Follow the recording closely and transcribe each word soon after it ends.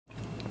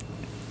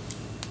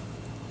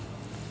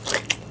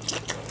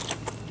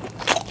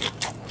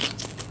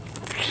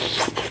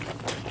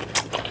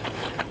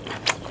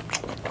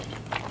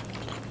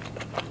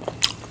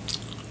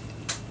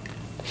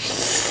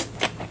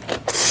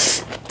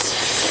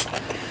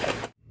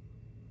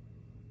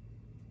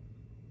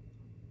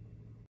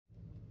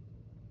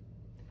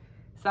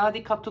สวัส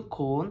ดีครับทุกค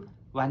น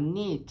วัน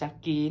นี้จะ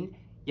กิน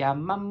ย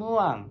ำมะม่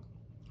วง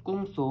กุ้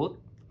งสด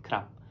ค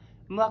รับ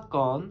เมื่อ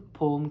ก่อนผ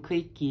มเค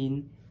ยกิน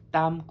ต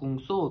ำกุ้ง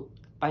สด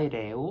ไปแ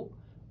ล้ว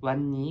วัน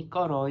นี้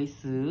ก็เลย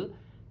ซื้อ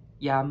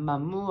ยำมะ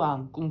ม่วง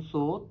กุ้งส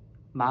ด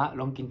มา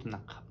ลองกินดูน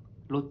ะครับ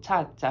รสชา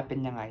ติจะเป็น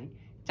ยังไง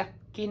จะ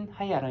กินใ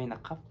ห้อร่อยนะ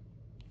ครับ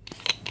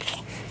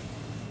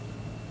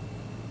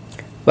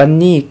วัน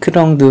นี้เค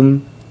รื่องดื่ม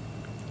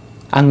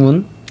องุ่น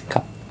ค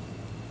รับ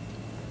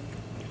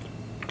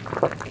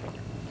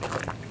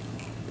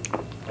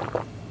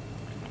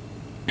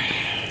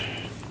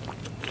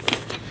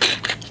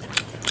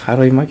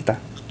어로이막이다.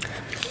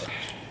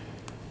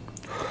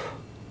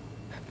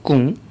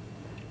 꿍.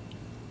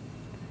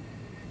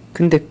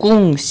 근데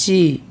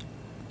꿍씨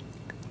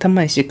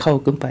탄마이씨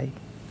카오 끔빠이.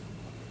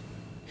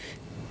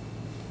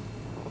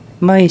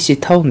 마이씨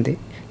타온데.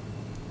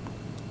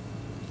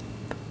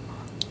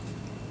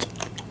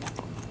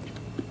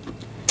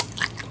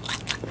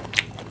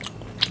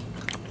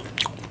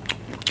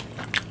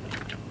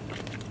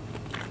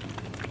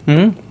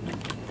 응?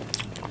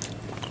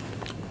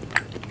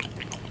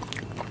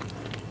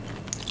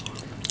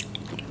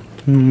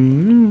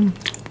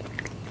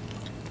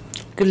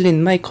 끓린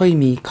ไม่ค่อย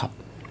มีครับ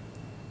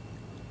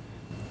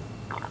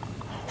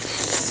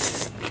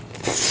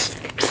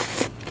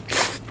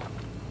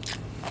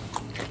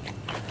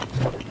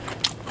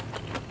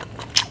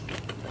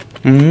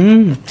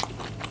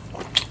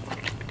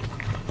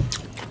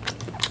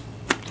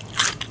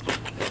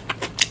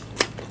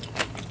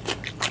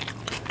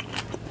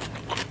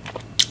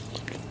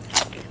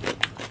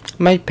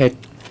ไม่เผ็ด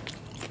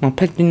เ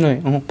ผ็ดนิดหน่อย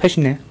เผ็ด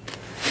เนี่ย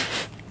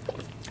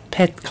เ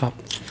ผ็ดครับ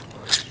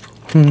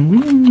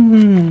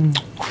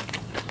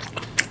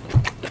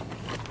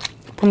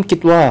ผมคิด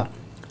ว่า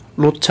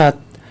รสชาติ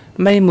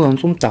ไม่เหมือน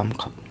ส้มต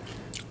ำครับ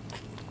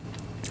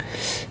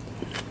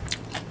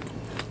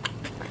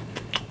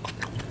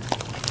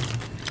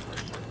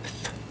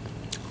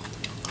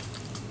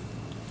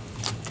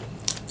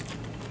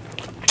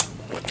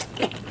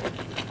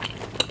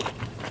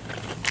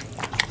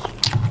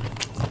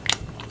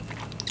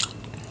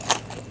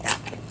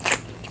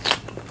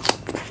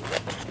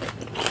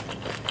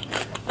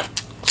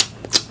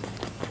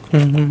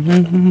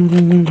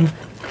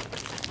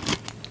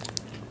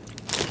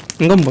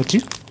이건 뭐지?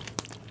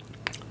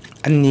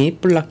 아니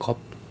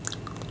블랙컵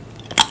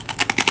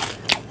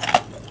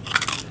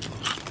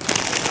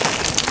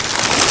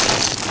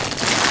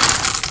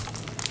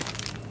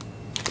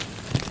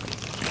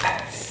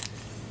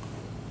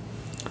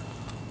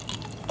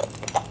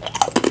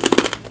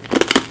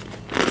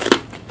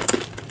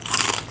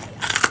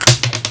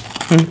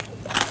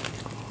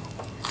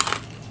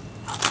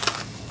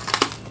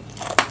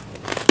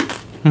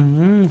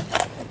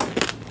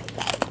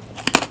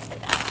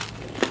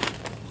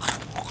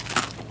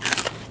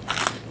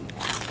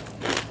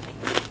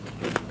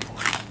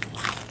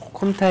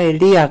คนไทย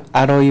เรียกอ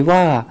ร่อยว่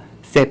า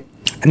เซ็บ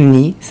อัน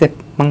นี้เซ็บ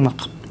มาก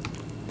ๆครับ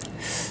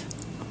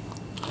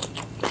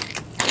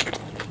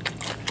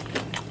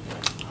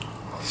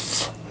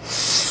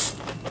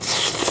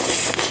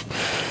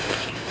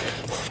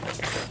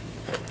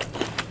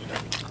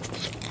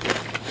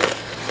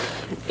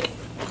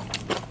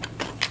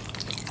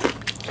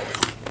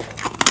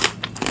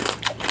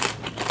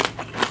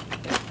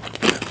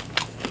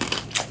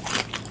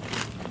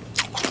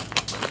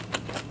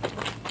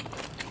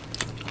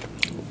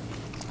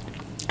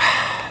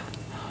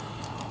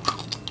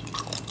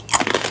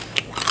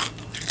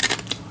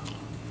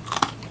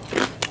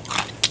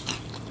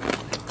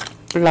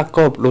แล้ว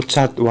ก็รสช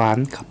าติหวาน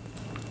ครับ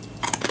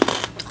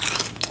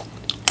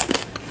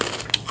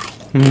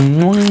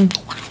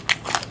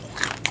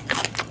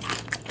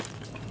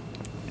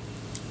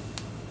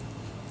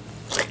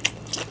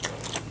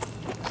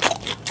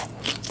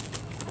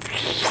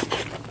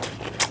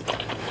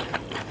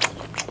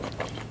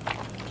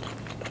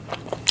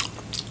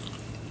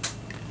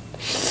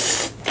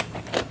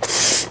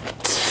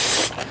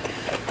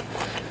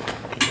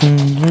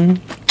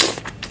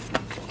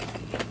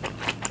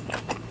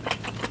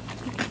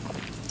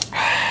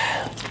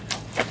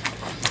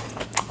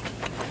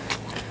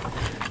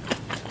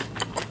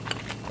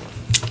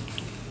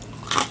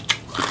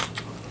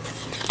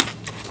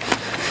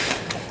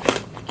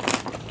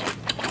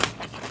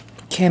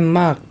เข้ม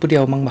มากเปรี้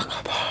ยวมากๆค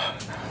รับ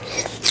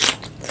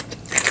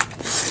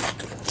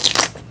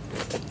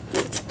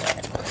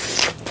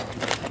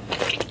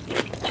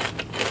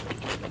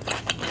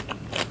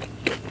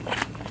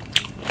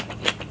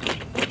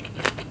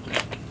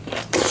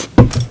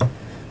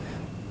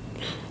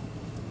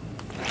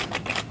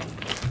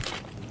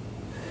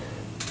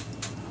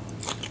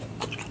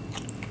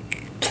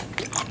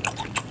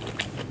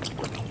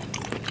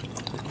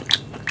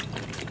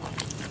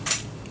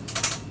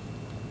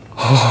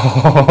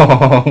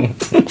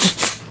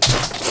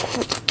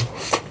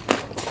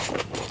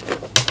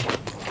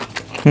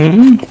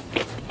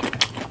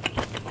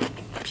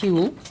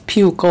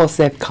ผิวก็แ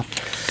ซ่บครับ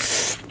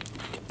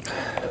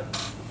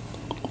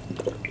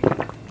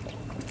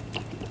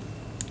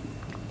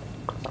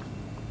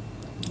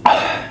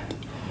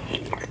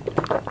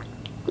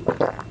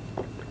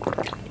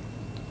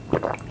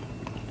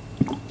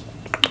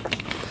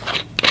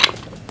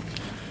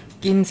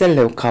กินเสร็จแ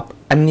ล้วครับ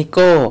อันนี้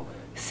ก็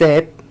แซ่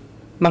บ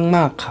ม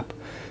ากๆครับ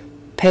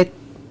เผ็ด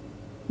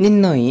นิด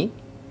หน่อย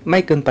ไม่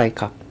เกินไป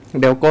ครับ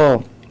แล้วก็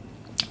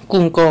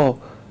กุ้งก็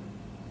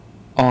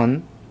อ่อน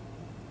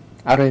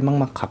อร่อย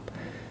มากๆครับ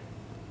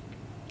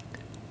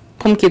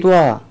ผมคิดว่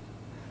า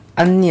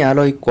อันนี้อ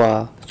ร่อยกว่า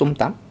ส้ม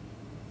ตำ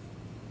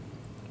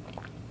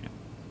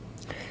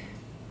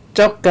จ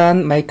บการ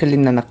ไมค์คลิ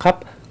นนะครับ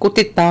กด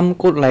ติดตาม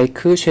กดไล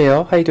ค์แช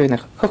ร์ให้ด้วยนะ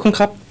ครับขอบคุณ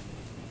ครับ